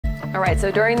All right,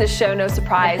 so during the show, no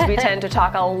surprise, we tend to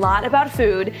talk a lot about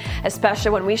food,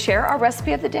 especially when we share our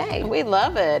recipe of the day. We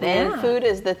love it. Yeah. And food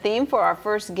is the theme for our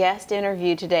first guest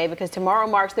interview today, because tomorrow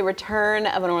marks the return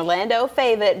of an Orlando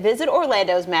favorite. Visit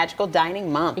Orlando's Magical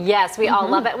Dining Month. Yes, we all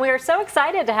love it. And we are so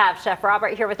excited to have Chef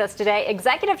Robert here with us today,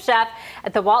 Executive Chef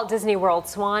at the Walt Disney World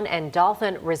Swan and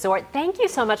Dolphin Resort. Thank you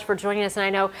so much for joining us. And I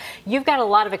know you've got a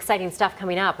lot of exciting stuff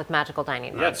coming up with Magical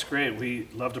Dining Month. Yeah, it's great. We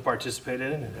love to participate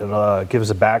in it. It gives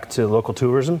it back to local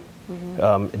tourism.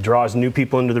 It draws new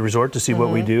people into the resort to see what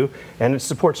we do, and it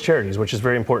supports charities, which is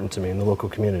very important to me in the local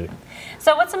community.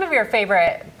 So what's some of your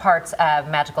favorite parts of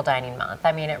Magical Dining Month?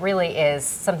 I mean, it really is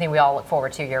something we all look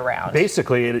forward to year-round.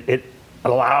 Basically, it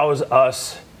allows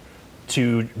us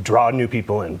to draw new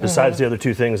people in, besides the other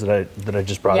two things that I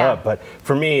just brought up. But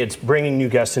for me, it's bringing new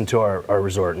guests into our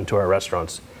resort, into our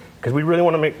restaurants, because we really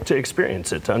want to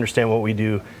experience it, to understand what we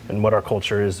do and what our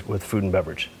culture is with food and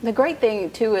beverage. The great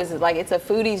thing too is like it's a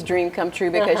foodie's dream come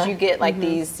true, because you get like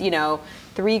these,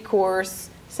 3-course,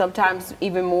 sometimes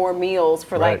even more meals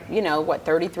for like, what,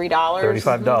 $33?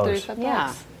 $35.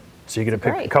 Yeah. So you get to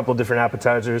pick a couple different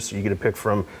appetizers, you get to pick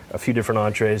from a few different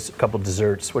entrees, a couple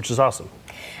desserts, which is awesome.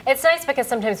 It's nice because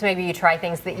sometimes maybe you try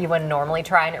things that you wouldn't normally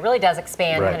try, and it really does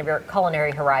expand kind of your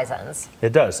culinary horizons.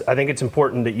 It does. I think it's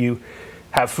important that you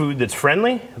have food that's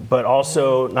friendly, but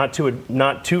also not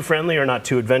too friendly or not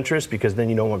too adventurous, because then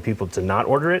you don't want people to not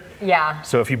order it. Yeah.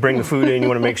 So if you bring the food in, you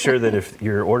want to make sure that if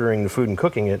you're ordering the food and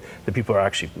cooking it, that people are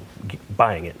actually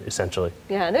buying it, essentially.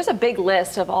 Yeah, and there's a big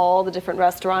list of all the different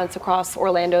restaurants across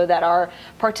Orlando that are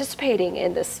participating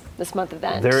in this month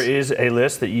event. There is a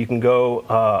list that you can go,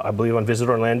 I believe, on Visit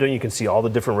Orlando. You can see all the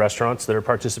different restaurants that are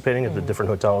participating at the different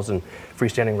hotels and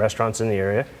freestanding restaurants in the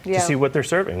area to see what they're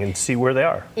serving and see where they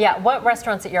are. Yeah, what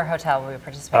restaurants at your hotel will be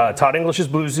participating? Todd English's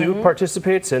Blue Zoo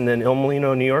participates, and then Il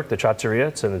Molino, New York, the Trattoria.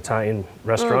 It's an Italian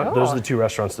restaurant. Those are the two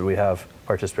restaurants that we have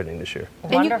participating this year.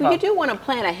 And you do want to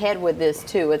plan ahead with this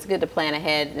too. It's good to plan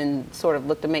ahead and sort of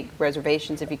look to make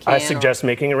reservations if you can. I suggest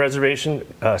making a reservation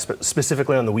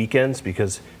specifically on the weekends,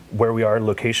 because where we are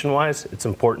location-wise, it's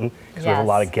important because we have a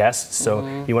lot of guests.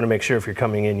 So you want to make sure if you're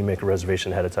coming in, you make a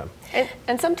reservation ahead of time.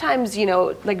 And sometimes,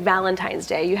 like Valentine's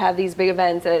Day, you have these big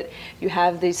events that you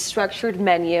have this structured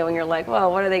menu, and you're like,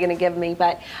 well, what are they going to give me?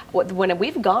 But when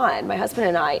we've gone, my husband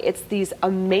and I, it's these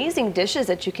amazing dishes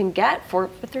that you can get for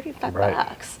 $35.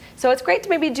 So it's great to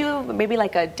maybe do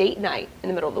like a date night in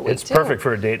the middle of the week. It's perfect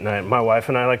for a date night. My wife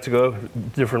and I like to go to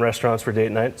different restaurants for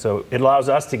date night, so it allows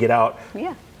us to get out.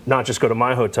 Not just go to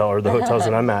my hotel or the hotels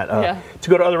that I'm at, to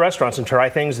go to other restaurants and try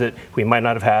things that we might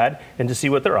not have had, and to see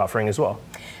what they're offering as well.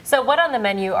 So what on the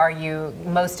menu are you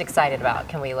most excited about?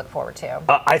 Can we look forward to?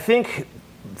 I think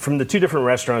from the two different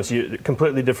restaurants,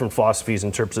 completely different philosophies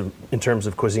in terms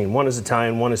of cuisine. One is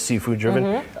Italian, one is seafood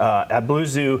driven. At Blue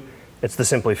Zoo, it's the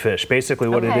Simply Fish. Basically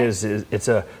what it is it's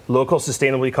a local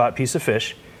sustainably caught piece of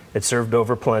fish. It's served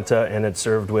over polenta, and it's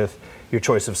served with your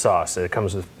choice of sauce. It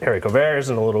comes with haricot verts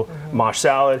and a little mosh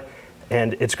salad,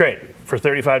 and it's great. For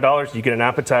 $35, you get an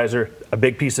appetizer, a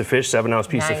big piece of fish, 7-ounce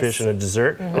piece of fish, and a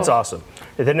dessert. It's awesome.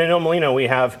 And then in Il Molino, we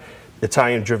have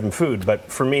Italian-driven food,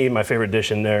 but for me, my favorite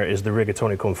dish in there is the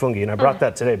rigatoni con funghi, and I brought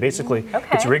that today. Basically,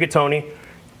 it's rigatoni,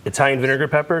 Italian vinegar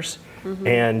peppers,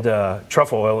 and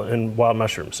truffle oil and wild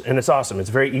mushrooms, and it's awesome. It's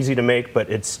very easy to make, but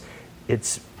it's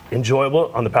enjoyable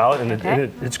on the palate, and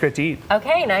it's great to eat.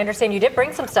 Okay, and I understand you did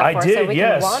bring some stuff for us, so we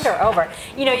can wander over.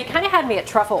 You kind of had me at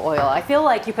truffle oil. I feel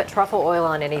like you put truffle oil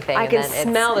on anything. I can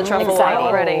smell the truffle oil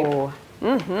already.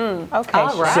 Okay,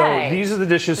 all right. So these are the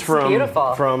dishes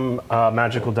from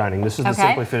Magical Dining. This is the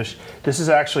Simply Fish. This is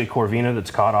actually corvina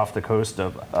that's caught off the coast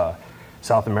of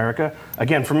South America.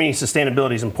 Again, for me,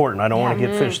 sustainability is important. I don't want to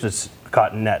get fish that's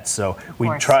caught in nets, so we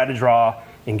try to draw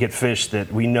and get fish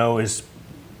that we know is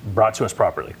brought to us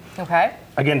properly.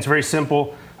 Again, it's very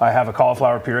simple. I have a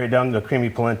cauliflower puree down, the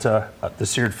creamy polenta, the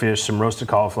seared fish, some roasted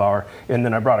cauliflower, and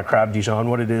then I brought a crab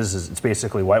Dijon. What it is it's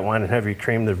basically white wine and heavy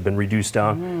cream that have been reduced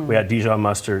down. We had Dijon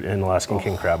mustard and Alaskan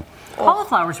king crab.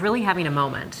 Cauliflower's really having a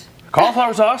moment.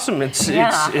 Cauliflower's awesome. It's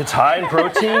high in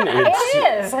protein. It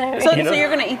is. So you're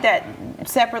going to eat that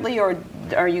separately, or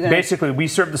are you going to? Basically, we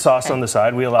serve the sauce on the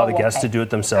side. We allow the guests to do it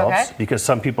themselves because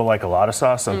some people like a lot of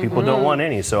sauce, some people don't want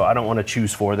any. So I don't want to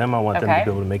choose for them. I want them to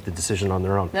be able to make the decision on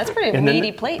their own. That's a pretty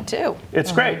meaty plate too.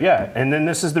 It's great, yeah. And then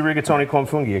this is the rigatoni con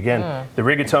funghi. Again, the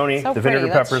rigatoni, the vinegar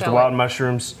peppers, the wild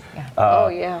mushrooms,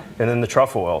 and then the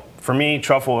truffle oil. For me,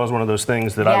 truffle oil is one of those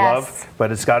things that I love, but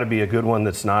it's got to be a good one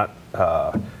that's not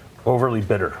overly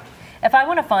bitter. If I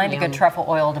want to find a good truffle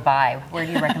oil to buy, where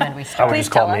do you recommend we start? I would just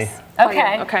call me.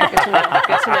 Okay. Okay, good to know.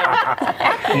 Good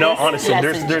to know. No, honestly,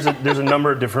 there's a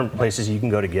number of different places you can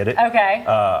go to get it. Okay.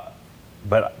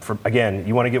 but again,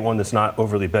 you want to get one that's not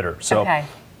overly bitter. So. Okay.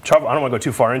 Truffle, I don't want to go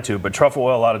too far into it, but truffle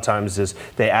oil a lot of times is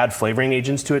they add flavoring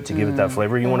agents to it to give it that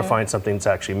flavor. You want to find something that's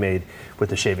actually made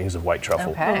with the shavings of white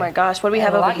truffle. Okay. Oh my gosh, what do we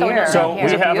have over here? So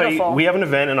Beautiful. we have an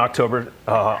event in October,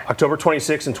 October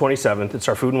 26th and 27th. It's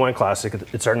our Food and Wine Classic.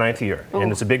 It's our 9th year,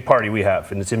 and it's a big party we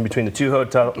have, and it's in between the two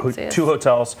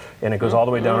hotels, and it goes all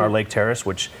the way down our lake terrace,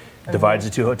 which divides the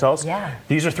two hotels. Yeah.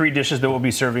 These are 3 dishes that we'll be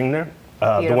serving there.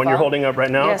 The one you're holding up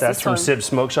right now, Yes, that's from Cib's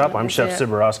Smoke Shop. I'm Chef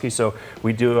Ciborowski, so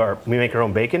we make our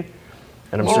own bacon,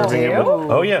 and I'm serving it with.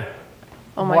 Oh yeah.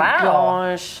 Oh my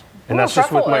gosh. And that's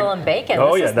just with truffle oil and bacon.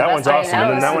 Oh This yeah, is that the one's best awesome.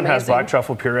 And then that one has amazing. black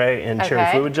truffle puree and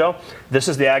cherry fluid gel. This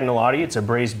is the agnolotti. It's a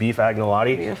braised beef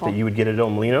agnolotti that you would get at El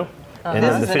Molino. And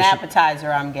This then is the an fish.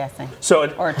 appetizer, I'm guessing. So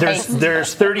Or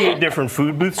there's 38 different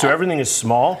food booths, so everything is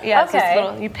small. Yeah, it's Okay.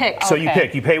 little, you pick. So you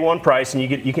pick. You pay one price, and you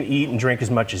can eat and drink as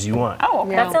much as you want. Oh,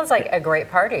 okay. That sounds like a great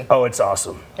party. Oh, it's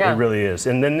awesome. Yeah. It really is.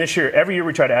 And then this year, every year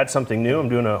we try to add something new. I'm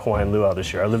doing a Hawaiian luau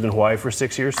this year. I lived in Hawaii for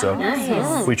 6 years, so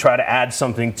we try to add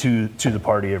something to the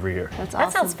party every year. That's That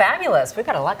awesome. sounds fabulous. We've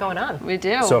got a lot going on. We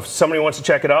do. So if somebody wants to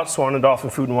check it out,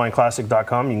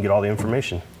 SwanandDolphinFoodAndWineClassic.com, you can get all the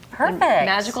information. Perfect.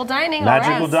 Magical dining.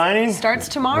 Magical all right. dining. Starts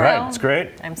tomorrow. Right, it's great.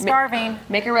 I'm starving.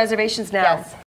 Make your reservations now. Yes.